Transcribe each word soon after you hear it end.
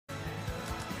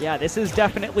Yeah, this is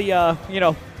definitely, you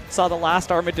know, saw the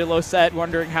last Armadillo set,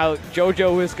 wondering how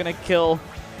JoJo was going to kill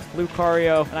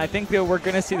Lucario, and I think that we're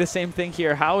going to see the same thing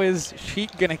here. How is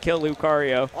Sheik going to kill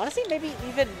Lucario? Honestly, maybe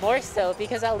even more so,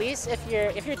 because at least if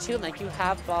you're Toon Link, you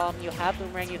have Bomb, you have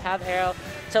Boomerang, you have Arrow,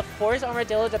 to force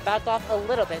Armadillo to back off a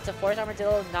little bit, to force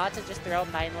Armadillo not to just throw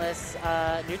mindless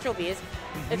neutral Bs.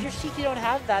 If you're Sheik, you don't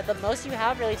have that. The most you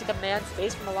have really to command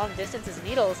space from a long distance is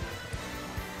Needles,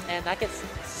 and that gets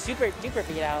super duper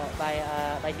beat out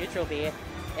by neutral B,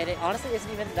 and it honestly isn't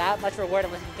even that much reward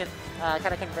unless you can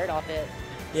kind of convert off it.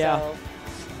 Yeah. So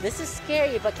this is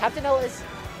scary, but Captain L is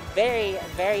very,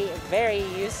 very, very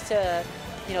used to,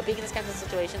 you know, being in this kind of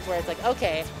situations where it's like,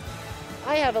 okay,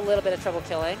 I have a little bit of trouble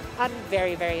killing. I'm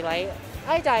very, very light.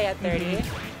 I die at 30,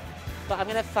 but I'm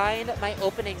gonna find my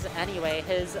openings anyway.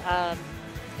 His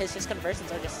just conversions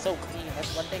are just so clean.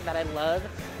 That's one thing that I love,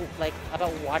 like,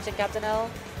 about watching Captain L.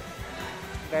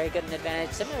 Very good in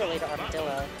advantage, similarly to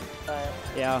Armadillo, but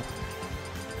yeah.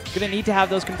 Gonna need to have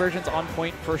those conversions on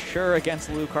point for sure against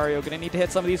Lucario. Gonna need to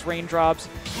hit some of these raindrops.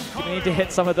 Gonna need to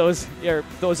hit some of those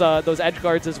edge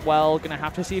guards as well. Gonna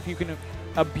have to see if you can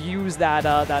abuse that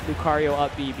that Lucario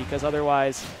up B, because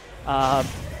otherwise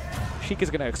Sheik is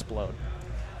gonna explode.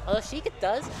 Although Sheik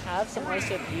does have some ways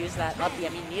to abuse that up B. I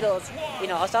mean, Needles, you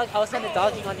know, I was kind of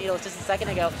dodging on Needles just a second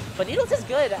ago, but Needles is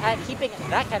good at keeping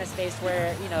that kind of space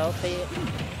where, you know, they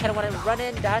kind of want to run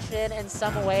in, dash in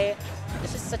some way.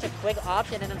 It's just such a quick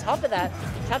option, and on top of that,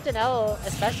 Captain L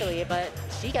especially, but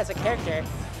Sheik as a character,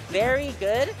 very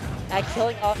good at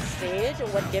killing off stage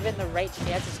when given the right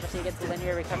chance, especially against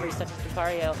linear recoveries such as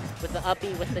Lucario, with the up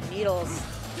B, with the Needles.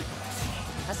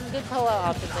 Has some good call-out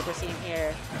options like we're seeing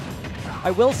here.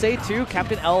 I will say too,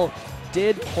 Captain L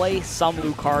did play some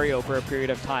Lucario for a period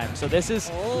of time, so this is,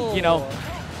 you know,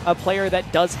 a player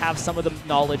that does have some of the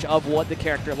knowledge of what the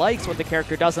character likes, what the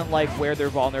character doesn't like, where they're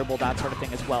vulnerable, that sort of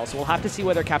thing as well. So we'll have to see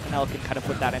whether Captain L can kind of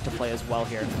put that into play as well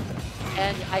here.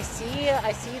 And I see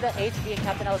the H being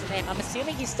Captain L's name. I'm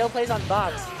assuming he still plays on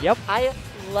box. Yep. I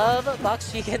love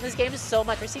box Sheik in this game so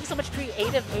much. We're seeing so much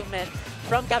creative movement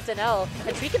from Captain L,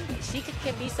 and Sheik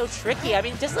can be so tricky. I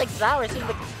mean, just like that, we're seeing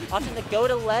the option to go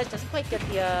to ledge, doesn't quite get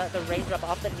the raindrop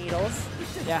off the Needles.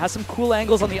 Yeah, has some cool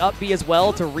angles on the up B as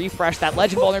well to refresh that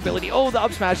ledge vulnerability. Oh, the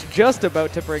up smash just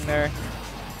about to bring there.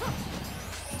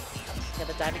 Yeah,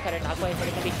 the Diamond Cutter not quite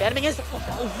hitting him. Phantoming is,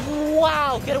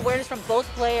 wow, good awareness from both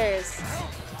players.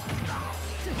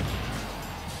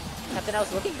 Captain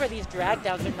L's looking for these drag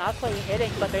downs. They're not quite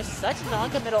hitting, but there's such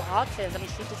non-committal options. I mean,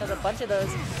 Sheik just has a bunch of those.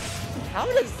 How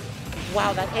does,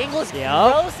 wow, that angle is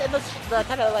gross, and the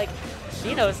kind of like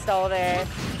Shino stall there.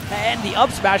 And the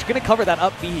up smash gonna cover that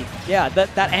up B. Yeah,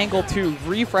 that angle too,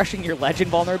 refreshing your legend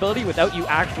vulnerability without you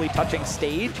actually touching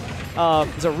stage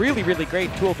is a really, really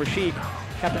great tool for Sheik.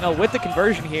 Captain L with the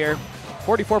conversion here,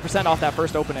 44% off that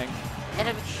first opening. And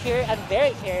I'm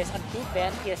very curious on who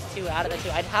banned PS2 out of the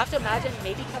two. I'd have to imagine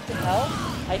maybe Captain L.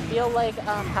 I feel like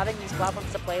having these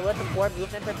platforms to play with for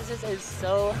movement purposes is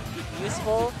so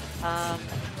useful.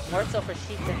 More so for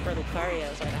Sheik than for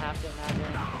Lucario, so I'd have to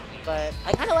imagine. But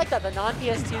I kind of like that, the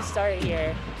non-PS2 start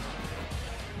here.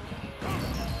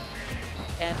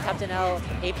 And Captain L,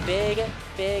 a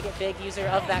big user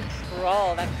of that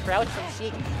crawl, that crouch from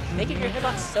Sheik, making your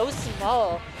hitbox so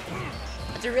small.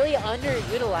 It's a really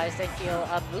underutilized, I feel,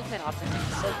 movement option.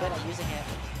 He's so good at using it.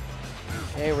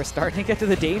 Okay, we're starting to get to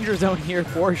the danger zone here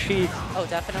for Sheik. Oh,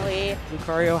 definitely.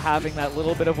 Lucario having that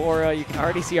little bit of aura. You can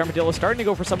already see Armadillo starting to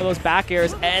go for some of those back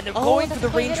airs, and going for the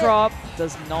raindrop.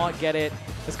 Does not get it.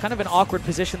 It's kind of an awkward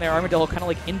position there. Armadillo kind of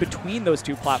like in between those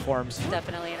two platforms.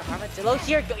 Definitely an Armadillo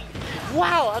here.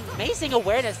 Wow, amazing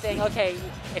awareness, saying, okay,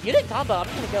 if you didn't combo, I'm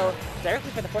going to go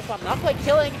directly for the fourth bomb. Not quite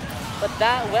killing, but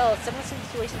that well, similar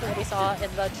situation to what we saw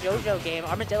in the JoJo game.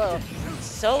 Armadillo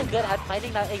so good at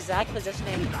finding that exact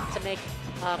positioning to make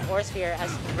Aura Sphere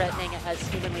as threatening as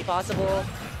humanly possible.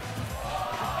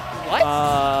 What?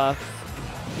 Oh,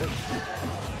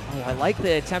 I like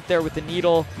the attempt there with the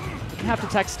needle. Didn't have to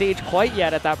tech stage quite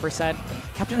yet at that percent.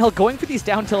 Captain L going for these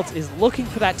down tilts is looking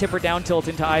for that tipper down tilt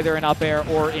into either an up air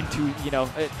or into, you know,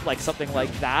 like something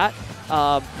like that.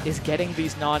 Is getting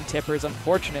these non-tippers,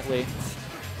 unfortunately.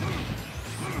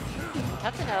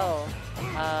 Captain L,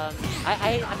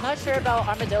 I'm not sure about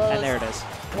Armadillo. And there it is.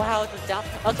 Wow, the down.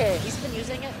 Okay, he's been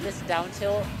using this down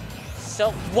tilt.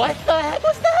 So what the heck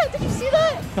was that? Did you see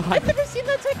that? I've never seen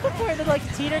that tech before. The like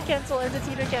teeter cancel into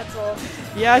teeter cancel.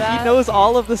 Yeah, he knows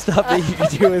all of the stuff that you can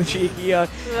do with Sheik.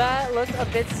 That looked a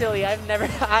bit silly. I've never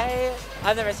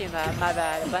seen that. My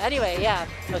bad. But anyway, yeah.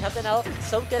 So Captain L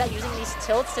so good at using these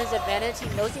tilts to his advantage.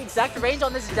 He knows the exact range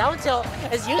on this down tilt.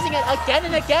 Is using it again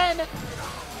and again.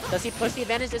 Does he push the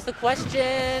advantage is the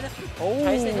question.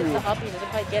 Tries to hit the up, he doesn't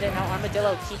quite get it. Now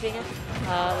Armadillo keeping this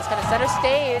kind of center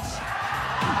stage.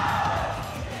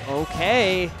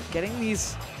 Okay, getting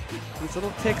these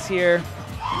little ticks here.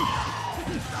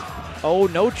 Oh,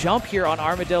 no jump here on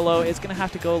Armadillo. It's going to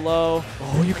have to go low.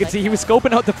 Oh, you can see he was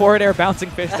scoping out the forward air bouncing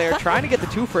fish there, trying to get the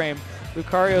 2-frame.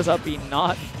 Lucario's up being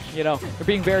not, they're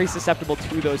being very susceptible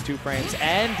to those 2 frames.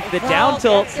 And the down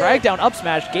tilt, drag down up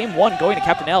smash, game 1 going to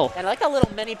Captain L. And I like that little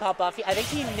mini pop off. I think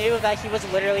he knew that he was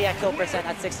literally at kill percent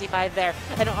at 65 there.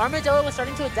 And Armadillo was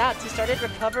starting to adapt. He started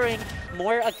recovering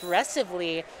more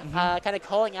aggressively, kind of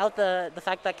calling out the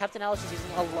fact that Captain L is just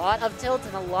using a lot of tilts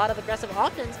and a lot of aggressive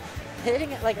options,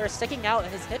 hitting it or sticking out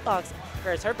his hitbox,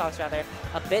 or his hurtbox rather,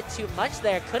 a bit too much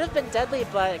there. Could have been deadly,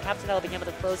 but Captain L being able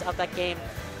to close out that game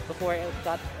before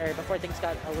things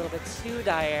got a little bit too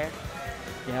dire.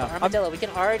 Yeah, Armadillo, we can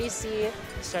already see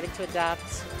starting to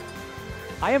adapt.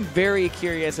 I am very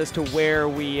curious as to where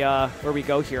we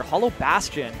go here. Hollow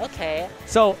Bastion. Okay.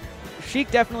 So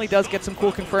Sheik definitely does get some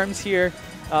cool confirms here.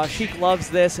 Sheik loves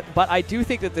this, but I do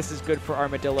think that this is good for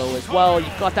Armadillo as well.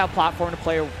 You've got that platform to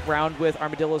play around with.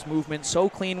 Armadillo's movement so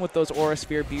clean with those Aura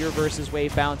Sphere, Beer versus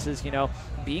Wave bounces,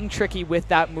 being tricky with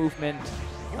that movement.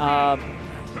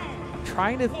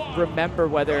 Trying to remember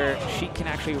whether Sheik can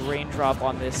actually raindrop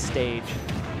on this stage.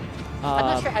 I'm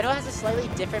not sure. I know it has a slightly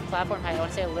different platform height. I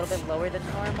want to say a little bit lower than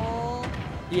normal.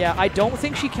 Yeah, I don't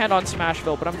think she can on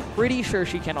Smashville, but I'm pretty sure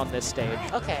she can on this stage.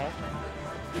 Okay.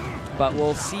 But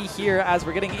we'll see here as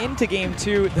we're getting into game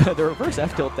 2. The reverse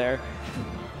F tilt there.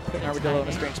 Putting Armadillo in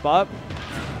a strange spot.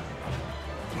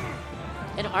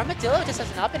 And Armadillo just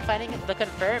has not been finding the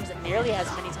confirms nearly as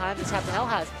many times as Captain L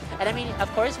has. And I mean, of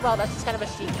course, well, that's just kind of a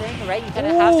Sheik thing, right? You kind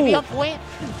of have to be on point.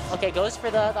 Okay, goes for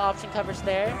the option coverage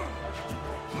there.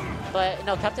 But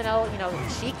no, Captain L,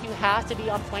 Sheik, you have to be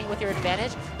on point with your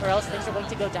advantage, or else things are going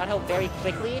to go downhill very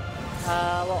quickly.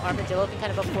 While Armadillo can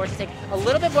kind of afford to take a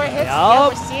little bit more hits. Yeah,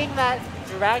 we're seeing that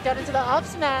drag down into the up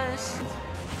smash.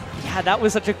 Yeah, that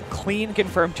was such a clean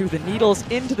confirm too. The needles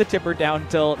into the tipper down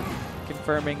tilt,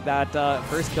 confirming that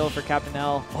first kill for Captain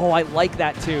L. Oh, I like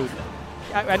that too.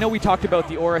 I know we talked about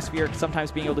the Aura Sphere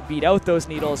sometimes being able to beat out those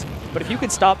needles, but if you can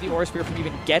stop the Aura Sphere from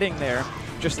even getting there,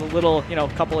 just a little,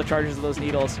 couple of charges of those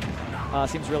needles,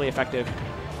 seems really effective.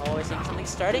 Oh, we're seeing something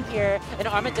starting here. And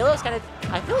Armadillo's kind of,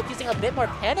 I feel like, using a bit more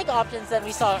panic options than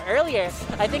we saw earlier.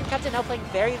 I think Captain L playing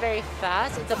very, very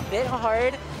fast. It's a bit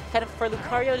hard kind of for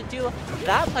Lucario to do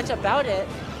that much about it.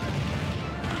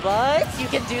 But you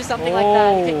can do something like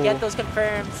that. You can get those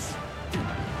confirms.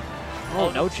 Oh,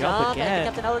 no jump again.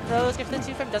 Captain L knows, gives the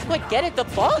 2-frame, doesn't quite get it. The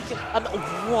bulk.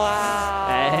 Wow.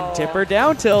 And tipper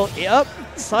down tilt. Yep.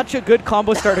 Such a good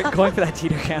combo starter going for that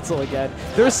teeter cancel again.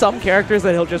 There's some characters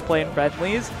that he'll just play in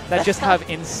friendlies that just have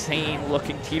insane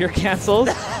looking teeter cancels.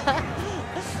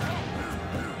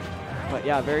 But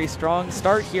yeah, very strong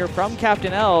start here from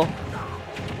Captain L.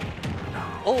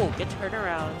 Oh, good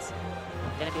turnarounds.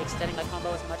 Going to be extending my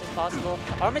combo as much as possible.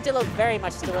 Armadillo very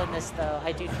much still in this, though.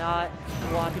 I do not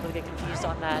want people to get confused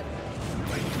on that.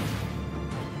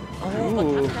 Oh,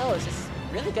 but Captain L is just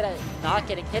really good at not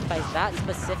getting hit by that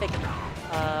specific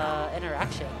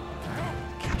interaction.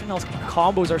 Captain L's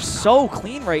combos are so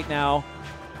clean right now.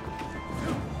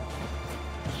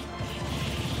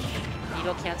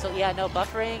 Needle cancel. Yeah, no,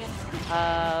 buffering,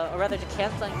 or rather just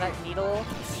canceling that needle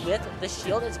with the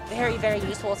shield is very, very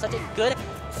useful. It's such a good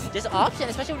option,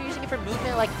 especially when you're using it for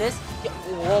movement like this.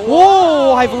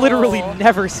 Whoa! I've literally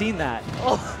never seen that.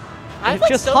 Oh, it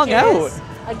just so hung curious. out.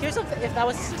 I'm curious if that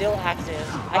was still active.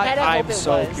 I'm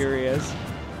so curious.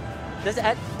 Does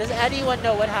anyone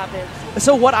know what happened?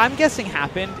 So what I'm guessing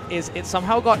happened is it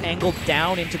somehow got angled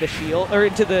down into the shield, or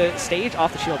into the stage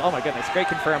off the shield. Oh my goodness, great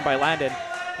confirm by Landon.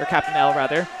 Or Captain L,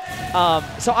 rather.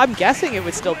 So I'm guessing it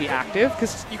would still be active,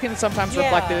 because you can sometimes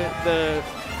reflect the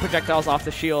projectiles off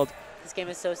the shield. This game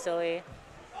is so silly.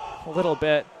 A little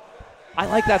bit. I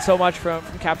like that so much from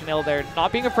Captain L there.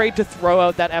 Not being afraid to throw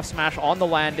out that F smash on the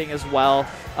landing as well.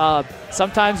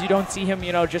 Sometimes you don't see him,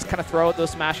 just kind of throw out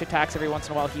those smash attacks every once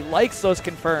in a while. He likes those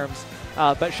confirms,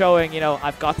 but showing,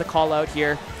 I've got the call out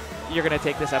here. You're going to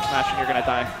take this F smash and you're going to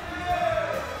die.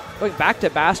 Going back to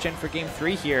Bastion for game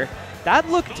 3 here. That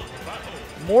looked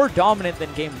more dominant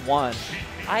than game 1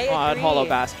 on Hollow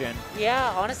Bastion.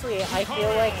 Yeah, honestly, I feel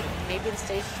like maybe the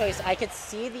stage choice, I could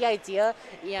see the idea.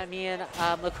 Yeah, I mean,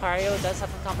 Lucario does have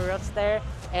some combo roughs there,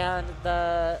 and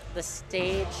the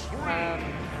stage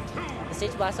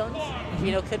blast zones,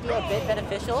 could be a bit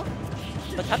beneficial.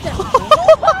 But Captain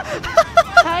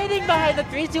hiding behind the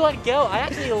 3-2-1 go. I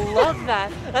actually love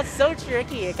that. That's so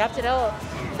tricky. Captain L,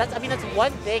 that's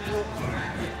one thing.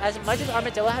 as much as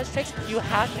Armadillo has tricks, you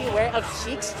have to be aware of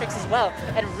Sheik's tricks as well.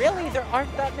 And really, there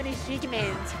aren't that many Sheik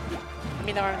mains. I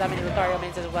mean, there aren't that many Lucario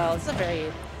mains as well. It's a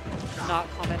very not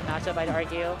common matchup, I'd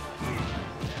argue.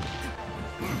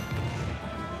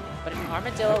 But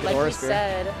Armadillo, like we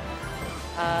said,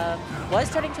 was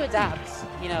starting to adapt.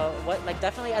 You know,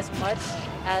 definitely as much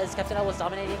as Captain L was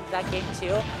dominating that game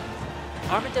too,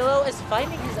 Armadillo is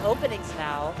finding his openings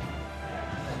now.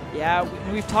 Yeah,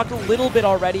 we've talked a little bit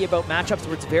already about matchups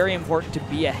where it's very important to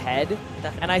be ahead.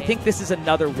 Definitely. And I think this is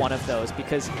another one of those,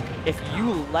 because if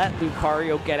you let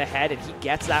Lucario get ahead and he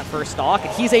gets that first stock, and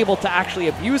he's able to actually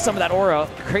abuse some of that aura,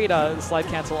 create a slide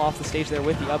cancel off the stage there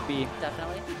with the up B.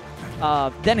 Definitely.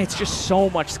 Then it's just so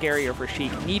much scarier for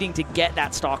Sheik, needing to get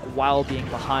that stock while being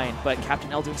behind. But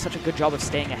Captain L doing such a good job of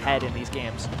staying ahead in these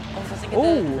games.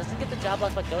 Oh, doesn't get the job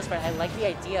block, but goes for it. I like the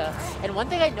idea. And one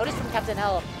thing I noticed from Captain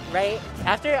L, right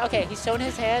after, okay, he's shown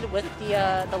his hand with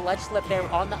the ledge slip there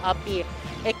on the up B.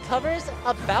 It covers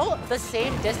about the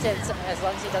same distance, as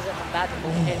long as he doesn't from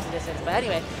that distance. But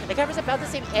anyway, it covers about the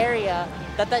same area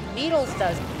that the Needles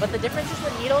does. But the difference is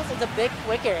the Needles is a bit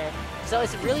quicker. So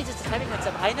it's really just a timing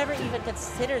mix-up. I never even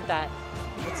considered that.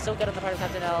 It's so good on the part of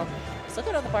Captain L. So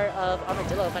good on the part of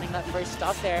Armadillo finding that first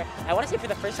stock there. I want to say for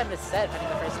the first time this set, finding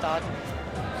the first stock.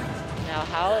 Now,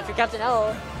 how, if you're Captain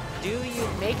L, do you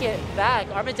make it back?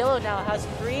 Armadillo now has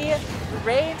free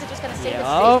reign to just kind of save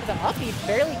the stage with the uppy,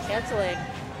 barely canceling.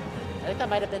 I think that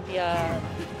might have been the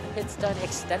hit stun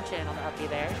extension on the uppy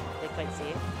there. Didn't quite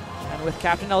see. And with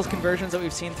Captain L's conversions that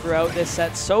we've seen throughout this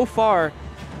set so far,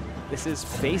 this is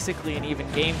basically an even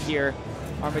game here.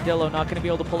 Armadillo not going to be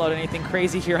able to pull out anything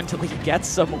crazy here until he gets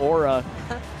some aura.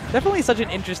 Definitely such an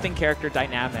interesting character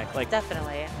dynamic. Like,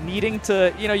 definitely needing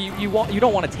to, you know, you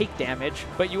don't want to take damage,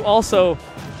 but you also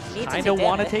kind of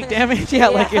want to take damage. Yeah,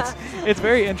 like it's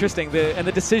very interesting. And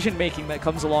the decision making that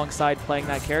comes alongside playing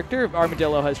that character,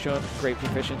 Armadillo has shown great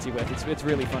proficiency with. It's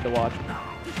really fun to watch.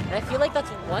 And I feel like that's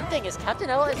one thing is Captain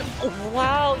L is, oh,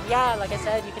 wow, yeah, like I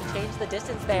said, you can change the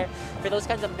distance there for those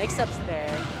kinds of mix-ups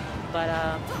there. But,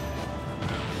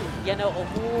 you know,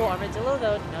 Armadillo,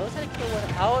 though, knows how to kill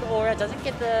without aura, doesn't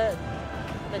get the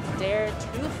dare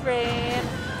to frame,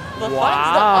 but finds the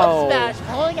up smash,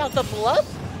 calling out the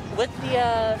bluff with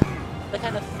the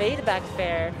kind of fade back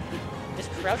fair.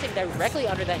 Just crouching directly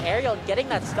under the aerial and getting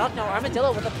that stock. Now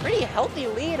Armadillo with a pretty healthy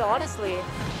lead, honestly,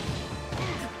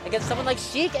 against someone like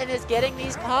Sheik, and is getting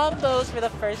these combos for the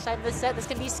first time this set. This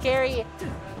can be scary.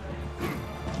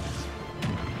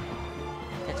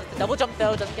 Catches the double jump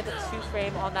though, doesn't get the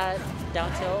 2-frame on that down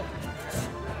tilt.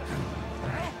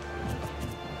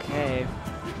 Okay.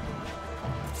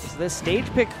 So this stage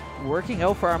pick working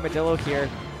out for Armadillo here.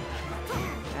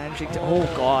 And Sheik, oh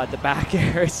god, the back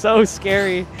air is so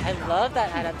scary. I love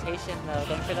that adaptation though,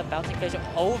 going for the bouncing fish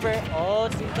over. Oh,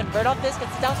 to convert off this,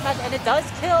 gets the down smash, and it does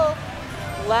kill.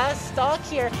 Last stock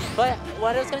here, but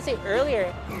what I was going to say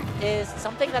earlier is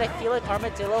something that I feel like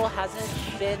Armadillo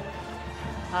hasn't been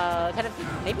kind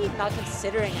of maybe not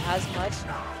considering as much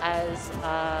as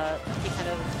he kind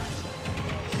of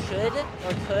should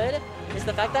or could, is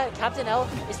the fact that Captain L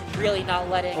is really not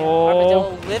letting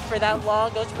Armadillo live for that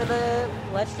long. Goes for the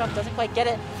ledge drop, doesn't quite get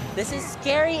it. This is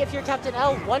scary if you're Captain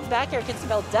L. One back air can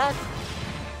spell death.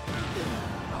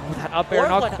 That up air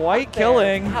not quite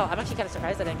killing. Wow, I'm actually kind of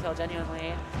surprised I didn't kill,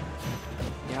 genuinely.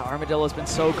 Yeah, Armadillo's been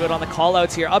so good on the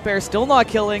callouts here. Up air still not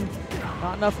killing.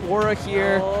 Not enough aura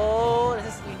here. Oh,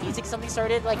 you need to get something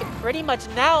started like pretty much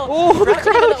now. Oh,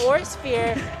 crouching under the aura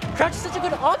sphere. Crouch is such a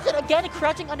good option. Again,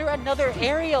 crouching under another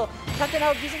aerial. Captain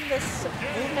L using this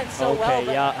movement so well.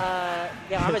 But,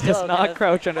 yeah, Armadillo does not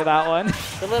crouch under that one.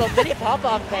 The little mini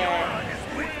pop-off there.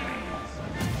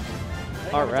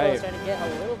 All right. Starting to get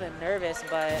a little bit nervous,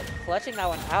 but clutching that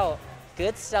one out.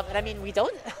 Good stuff. And I mean, we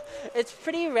don't. It's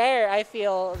pretty rare, I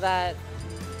feel, that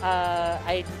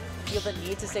I feel the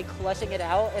need to say clutching it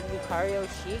out in Lucario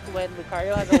Sheik when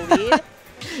Lucario has a lead.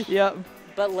 Yep.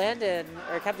 But Landon,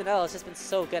 or Captain L, has just been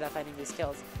so good at finding these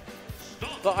kills.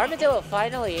 But Armadillo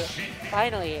finally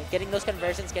getting those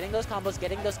conversions, getting those combos,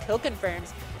 getting those kill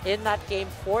confirms in that game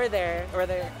 4 there, or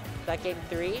that game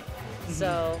 3.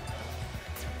 So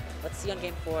let's see on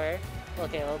game 4.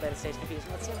 Okay, a little bit of stage confusion.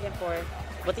 Let's see on game 4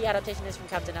 what the adaptation is from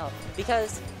Captain L.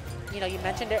 Because, you know, you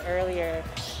mentioned it earlier,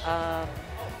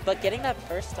 but getting that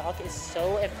first stock is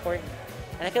so important.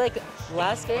 And I feel like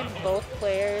last game, both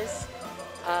players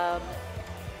were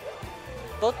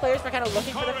kind of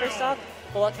looking for the first stock,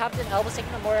 but while Captain L was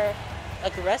taking a more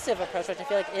aggressive approach, which I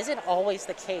feel like isn't always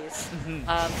the case.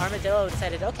 Armadillo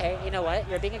decided, okay, you know what,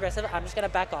 you're being aggressive, I'm just going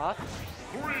to back off.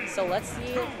 So let's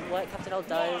see what Captain L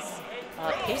does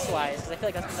pace-wise, because I feel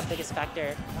like that's the biggest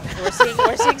factor.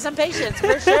 We're seeing some patience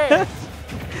for sure.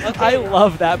 Okay. I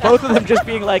love that. Both of them just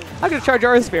being like, I'm going to charge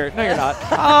Aura Spirit. No, you're not.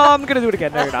 I'm going to do it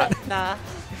again. No, you're not. Nah.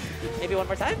 Maybe one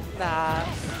more time? Nah.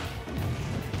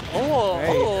 Oh, Right.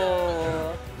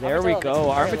 oh. There we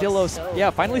go. Armadillo's, so yeah,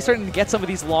 finally good. starting to get some of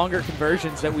these longer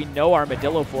conversions that we know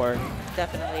Armadillo for.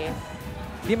 Definitely.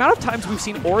 The amount of times we've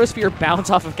seen Aura Sphere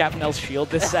bounce off of Captain L's shield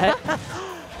this set.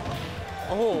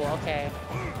 Oh, okay.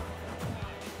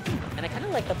 And I kind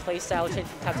of like the playstyle change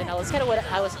from Captain L. It's kind of what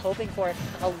I was hoping for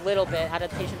a little bit,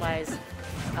 adaptation-wise.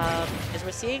 Is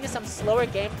we're seeing some slower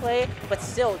gameplay, but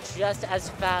still just as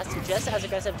fast, just as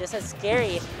aggressive, just as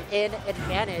scary in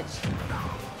advantage.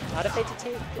 Not afraid to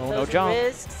take those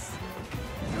risks.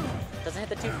 Doesn't hit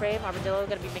the 2-frame. Armadillo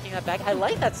going to be making that back. I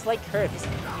like that slight curve, just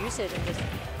usage and just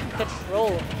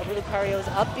control of Lucario's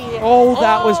up B. Oh,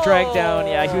 that was dragged down.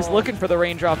 Yeah, he was looking for the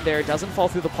raindrop there. Doesn't fall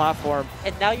through the platform.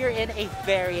 And now you're in a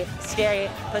very scary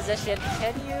position.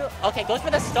 Can you? Okay, goes for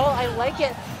the stall. I like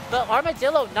it. But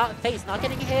Armadillo not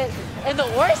getting hit. And the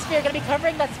Aura Sphere going to be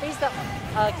covering that space that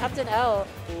Captain L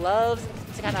loves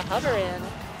to kind of hover in.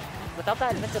 Without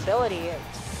that invincibility,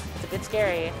 it's a bit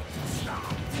scary.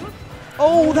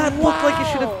 Oh, that looked like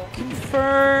it should have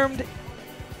confirmed.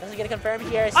 Doesn't get it confirmed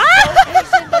here. So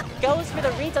patient, but goes for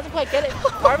the read. Doesn't quite get it.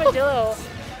 Armadillo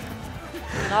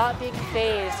not being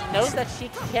phased. Knows that she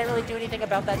can't really do anything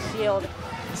about that shield.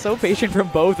 So patient from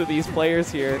both of these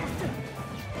players here.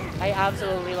 I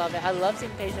absolutely love it. I love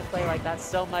seeing patient play like that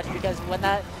so much because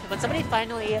when somebody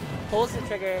finally pulls the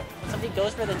trigger, when somebody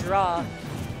goes for the draw,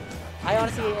 I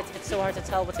honestly, it's so hard to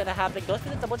tell what's going to happen. Goes for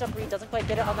the double jump read, doesn't quite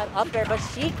get it on that up air, but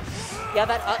Sheik, yeah,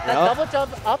 that double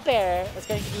jump up air is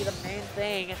going to be the main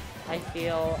thing, I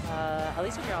feel, at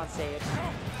least when you're on stage.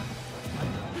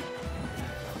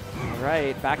 All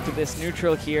right, back to this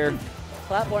neutral here.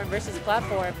 Platform versus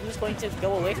platform. Who's going to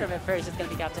go away from it first? It's going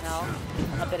to be Captain L.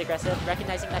 A bit aggressive,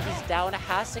 recognizing that he's down,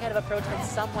 has to kind of approach in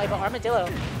some way, but Armadillo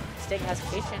staying as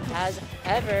patient as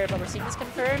ever, but we're seeing this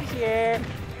confirmed here.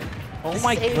 Oh This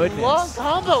my is goodness. a long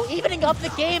combo, evening up the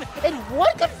game in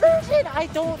one conversion. I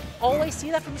don't always see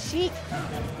that from Sheik.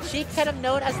 Sheik kind of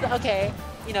known as the, okay,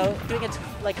 you know, doing a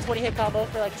like 20 hit combo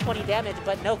for like 20 damage,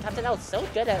 but no, Captain L is so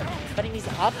good at finding these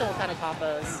optimal kind of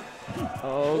combos.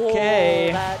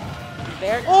 Okay.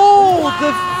 Oh,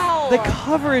 wow. the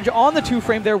coverage on the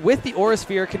 2-frame there with the Aura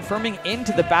Sphere confirming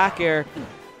into the back air.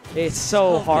 It's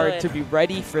so hard good to be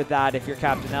ready for that if you're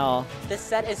Captain L. This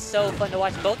set is so fun to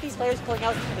watch. Both these players pulling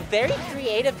out very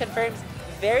creative confirms,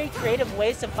 very creative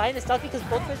ways to find the stock because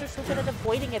both players are so good at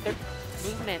avoiding it. Their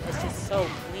movement is just so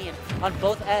clean on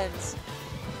both ends.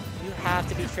 You have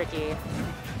to be tricky.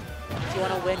 If you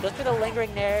want to win, goes for the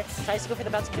lingering there. Tries to go for the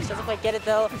bouncing fish, doesn't quite get it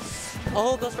though.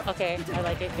 Oh, goes for, okay, I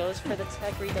like it. Goes for the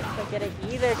tech read, doesn't quite get it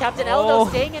either. Captain L though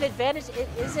staying in advantage. It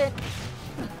isn't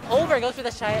over. Goes for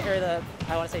the shine, or the,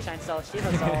 I want to say shine stall,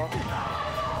 Shiva stall.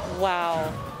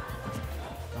 Wow.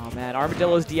 Oh man,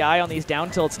 Armadillo's DI on these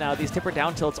down tilts now. These tipper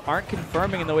down tilts aren't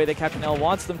confirming in the way that Captain L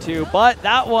wants them to, but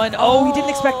that one, oh, he didn't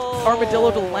expect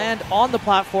Armadillo to land on the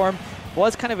platform.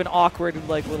 Was kind of an awkward,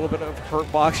 like, little bit of hurt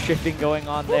box shifting going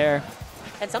on there.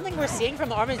 And something we're seeing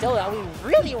from Armadillo that we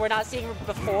really were not seeing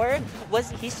before was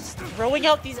he's just throwing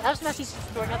out these F smash, he's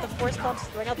throwing out the force pumps,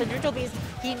 throwing out the neutral beats.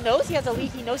 He knows he has a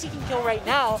lead, he knows he can kill right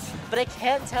now, but I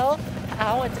can't tell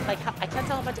how it's, like, I can't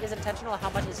tell how much is intentional and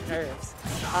how much is nerves.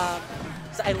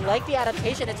 So I like the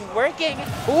adaptation, it's working.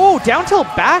 Ooh, down tilt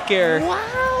back air.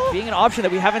 Wow. Being an option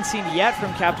that we haven't seen yet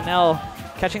from Captain L.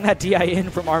 Catching that DI in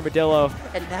from Armadillo.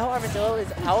 And now Armadillo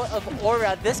is out of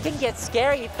aura. This can get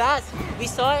scary fast. We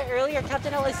saw it earlier.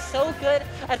 Captain L is so good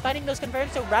at finding those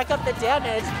confirms to rack up the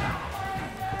damage.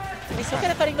 He's so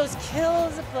good at finding those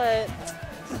kills, but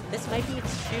this might be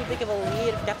too big of a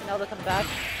lead for Captain L to come back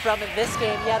from this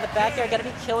game. Yeah, the back air gonna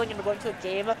be killing, and we're going to a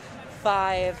game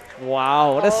 5.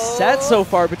 Wow, what a set so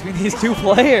far between these two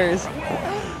players.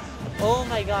 Oh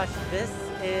my gosh, this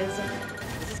is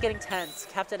getting tense.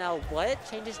 Captain L, what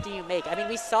changes do you make? I mean,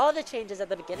 we saw the changes at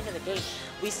the beginning of the game.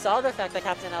 We saw the fact that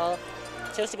Captain L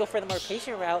chose to go for the more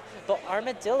patient route, but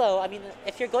Armadillo, I mean,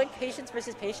 if you're going patience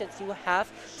versus patience, you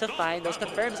have to find those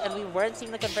confirms, and we weren't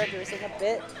seeing the confirms. We were seeing a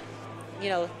bit, you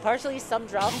know, partially some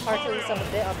drops, partially some a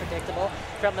bit unpredictable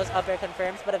from those up air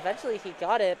confirms, but eventually he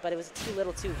got it, but it was too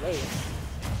little too late.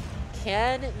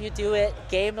 Can you do it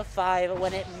game 5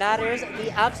 when it matters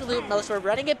the absolute most? We're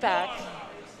running it back.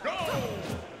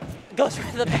 Goes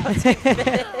for the bouncing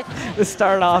fish. To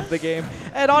start off the game.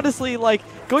 And honestly, like,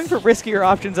 going for riskier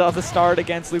options off the start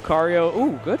against Lucario.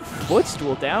 Ooh, good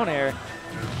footstool down air.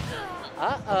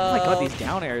 Uh-oh. Oh my god, these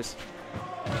down airs.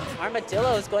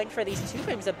 Armadillo is going for these 2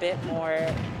 frames a bit more.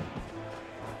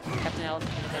 Captain L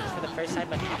for the first time,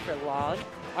 but not for long.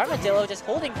 Armadillo just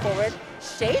holding forward.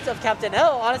 Shades of Captain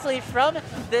L, honestly, from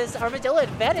this Armadillo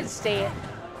advantage state.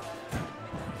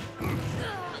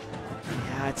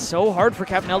 Yeah, it's so hard for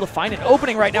Captain L to find an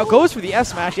opening right now. Goes for the F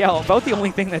smash. Yeah, about the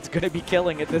only thing that's going to be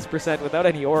killing at this percent without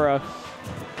any aura.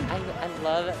 I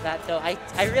love that, though. I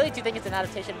really do think it's an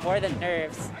adaptation more than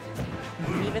nerves.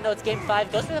 Even though it's game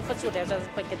 5, goes for the footstool damage,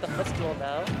 doesn't quite get the footstool,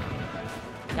 though.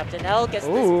 Captain L gets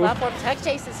this platform tech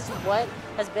chase. This is what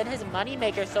has been his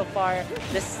moneymaker so far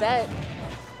this set.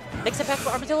 Mix it back for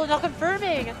Armadillo, not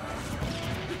confirming.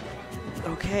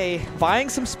 Okay, buying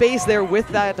some space there with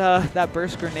that that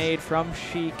burst grenade from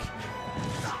Sheik.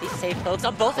 These safe pokes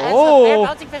on both ends. The fair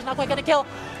bouncing fish not quite gonna kill.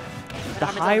 The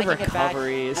high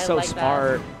recovery is so like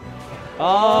smart.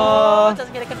 Oh,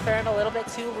 doesn't get it confirmed, a little bit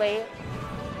too late.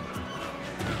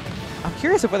 I'm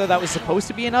curious of whether that was supposed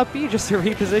to be an up B, just to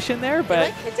reposition there,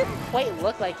 but It didn't quite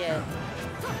look like it,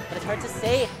 but it's hard to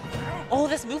say. Oh,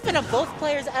 this movement of both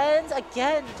players' ends,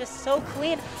 again, just so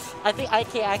clean. I think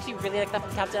IK actually really like that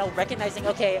from Captain L, recognizing,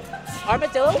 okay,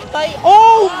 Armadillo might...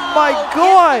 Oh my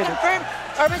god! Confirmed.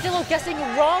 Armadillo guessing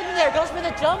wrong there, goes for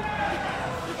the jump.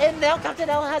 And now Captain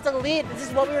L has a lead. This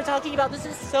is what we were talking about. This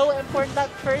is so important, that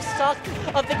first stock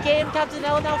of the game. Captain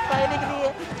L now finding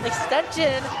the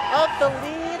extension of the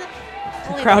lead.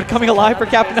 Crowd coming alive for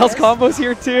Captain L's combos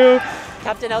here too.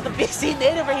 Captain L, the BC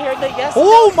native, are hearing the yes.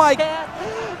 Oh my!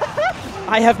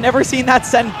 I have never seen that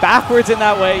send backwards in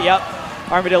that way. Yep.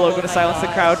 Armadillo going to silence the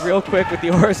crowd real quick with the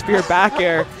Aura Spear back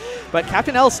air. But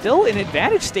Captain L still in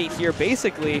advantage state here,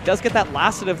 basically. Does get that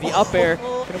last hit of the up air.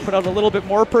 Going to put out a little bit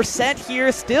more percent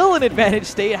here. Still in advantage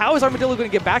state. How is Armadillo going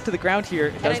to get back to the ground here?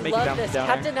 It does make it down.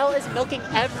 Captain L is milking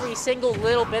every single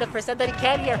little bit of percent that he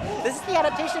can here. This is the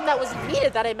adaptation that was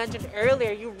needed that I mentioned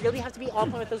earlier. You really have to be on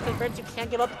point with those confirms. You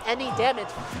can't give up any damage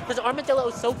because Armadillo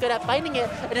is so good at finding it.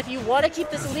 And if you want to keep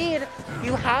this lead,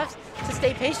 you have to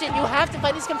stay patient. You have to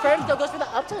find these confirms. Though goes for the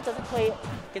up tilt, doesn't quite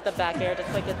get the back air,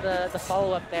 doesn't quite get the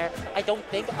follow up there. I don't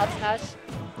think up smash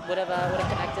would have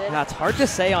connected. Yeah, it's hard to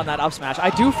say on that up smash. I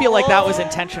do feel like that was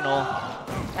intentional.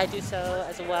 I do so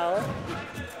as well.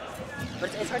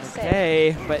 But it's hard to say.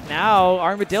 Okay, but now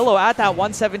Armadillo at that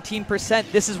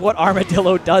 117%. This is what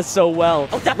Armadillo does so well.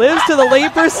 Lives to the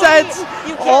late percent.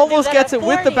 Almost gets it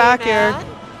with the back air.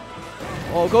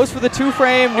 Oh, goes for the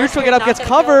 2-frame. Neutral get up, gets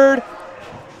covered.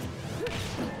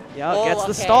 Yeah, gets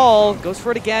the stall, goes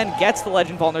for it again, gets the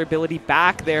Legend vulnerability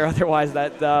back there. Otherwise,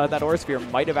 that Aura Sphere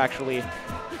might have actually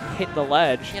hit the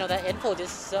ledge. You know, that info is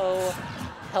so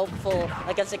helpful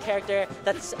against a character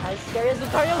that's as scary as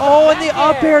Lucario. Oh, and the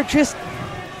up air just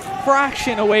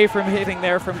fraction away from hitting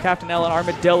there from Captain L, and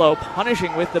Armadillo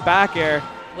punishing with the back air.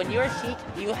 When you're Sheik,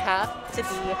 you have to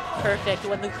be perfect.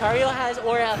 When Lucario has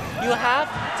Aura, you have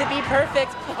to be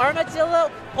perfect. Armadillo,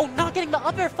 not getting the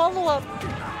up air follow-up.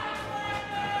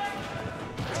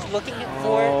 Looking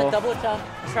for the double jump,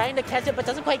 trying to catch it, but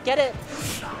doesn't quite get it.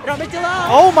 And Armadillo!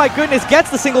 Oh my goodness,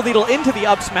 gets the single needle into the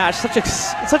up smash. Such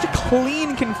a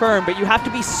clean confirm, but you have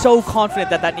to be so confident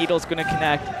that that needle is going to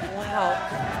connect. Wow.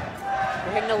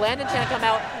 We're hearing the Landon chant come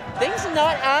out. Things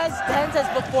not as tense as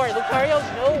before. Lucario,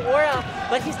 no aura,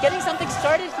 but he's getting something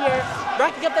started here.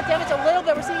 Racking up that damage a little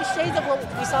bit. We're seeing shades of what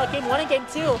we saw in Game 1 and Game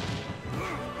 2.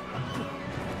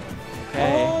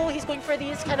 Okay. Oh, he's going for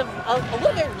these kind of a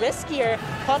little bit riskier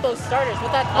combo starters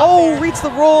with that. Reads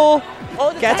the roll.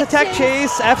 Oh, gets a tech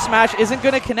chase. F smash isn't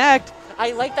going to connect.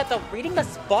 I like that though. Reading the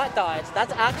spot dodge.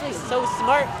 That's actually so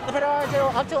smart. The Armadillo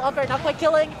up to up air, not quite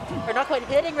killing, or not quite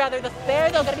hitting rather. The fair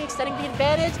though, going to be extending the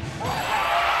advantage.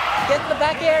 Gets the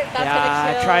back air. That's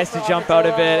gonna kill. Tries to jump out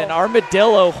of it, and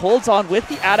Armadillo holds on with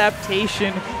the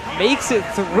adaptation, makes it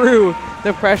through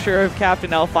the pressure of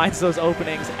Captain L, finds those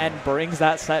openings, and brings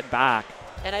that set back.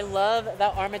 And I love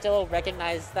that Armadillo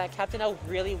recognized that Captain L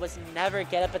really was never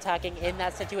get up attacking in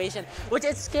that situation, which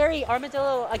is scary.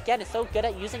 Armadillo, again, is so good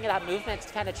at using that movement to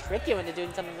kind of trick you into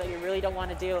doing something that you really don't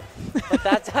want to do. But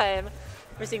that time,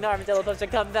 we're seeing the Armadillo poster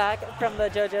come back from the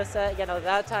JoJo set. You know,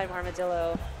 that time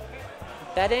Armadillo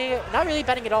betting, not really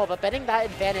betting at all, but betting that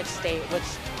advantage state, which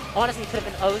honestly could have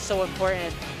been oh so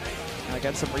important. I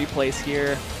got some replays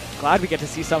here. Glad we get to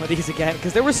see some of these again,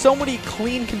 because there were so many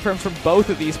clean confirms from both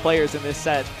of these players in this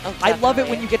set. I love it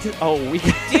when you get to we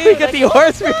get the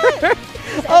Aura Sphere.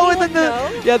 And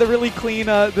then the really clean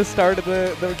the start of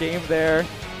the game there.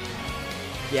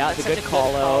 Yeah, it's a good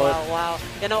call out. Wow.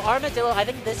 You know, Armadillo, I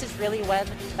think this is really when,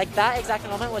 like, that exact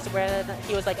moment was when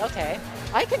he was like, okay,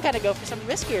 I can kind of go for some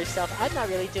riskier stuff. I'm not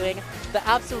really doing the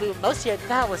absolute most here.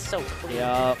 That was so clean.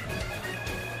 Yeah.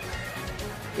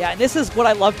 Yeah, and this is what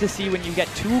I love to see when you get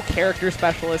two character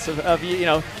specialists of you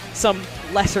know, some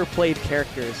lesser played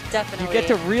characters. Definitely. You get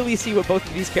to really see what both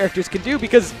of these characters can do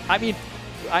because, I mean,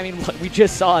 what we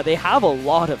just saw, they have a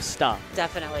lot of stuff.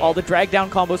 Definitely. All the drag down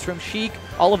combos from Sheik,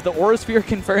 all of the Aura Sphere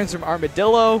confirms from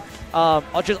Armadillo,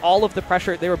 just all of the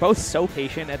pressure. They were both so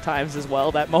patient at times as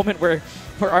well. That moment where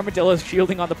Armadillo's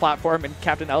shielding on the platform and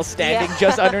Captain L's standing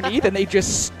just underneath, and they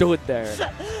just stood there.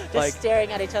 Just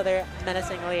staring at each other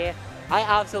menacingly. I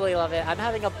absolutely love it. I'm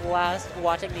having a blast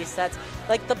watching these sets.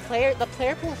 Like the player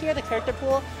pool here, the character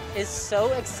pool, is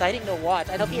so exciting to watch.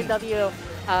 I know PNW,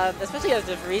 especially as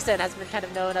of recent, has been kind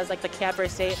of known as like the camper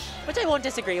state, which I won't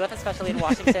disagree with, especially in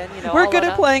Washington. You know, we're good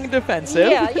at playing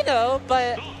defensive. Yeah, you know,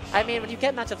 but I mean, when you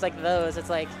get matchups like those, it's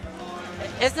like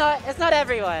it's not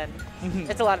everyone.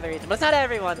 It's a lot of the region, but it's not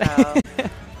everyone though.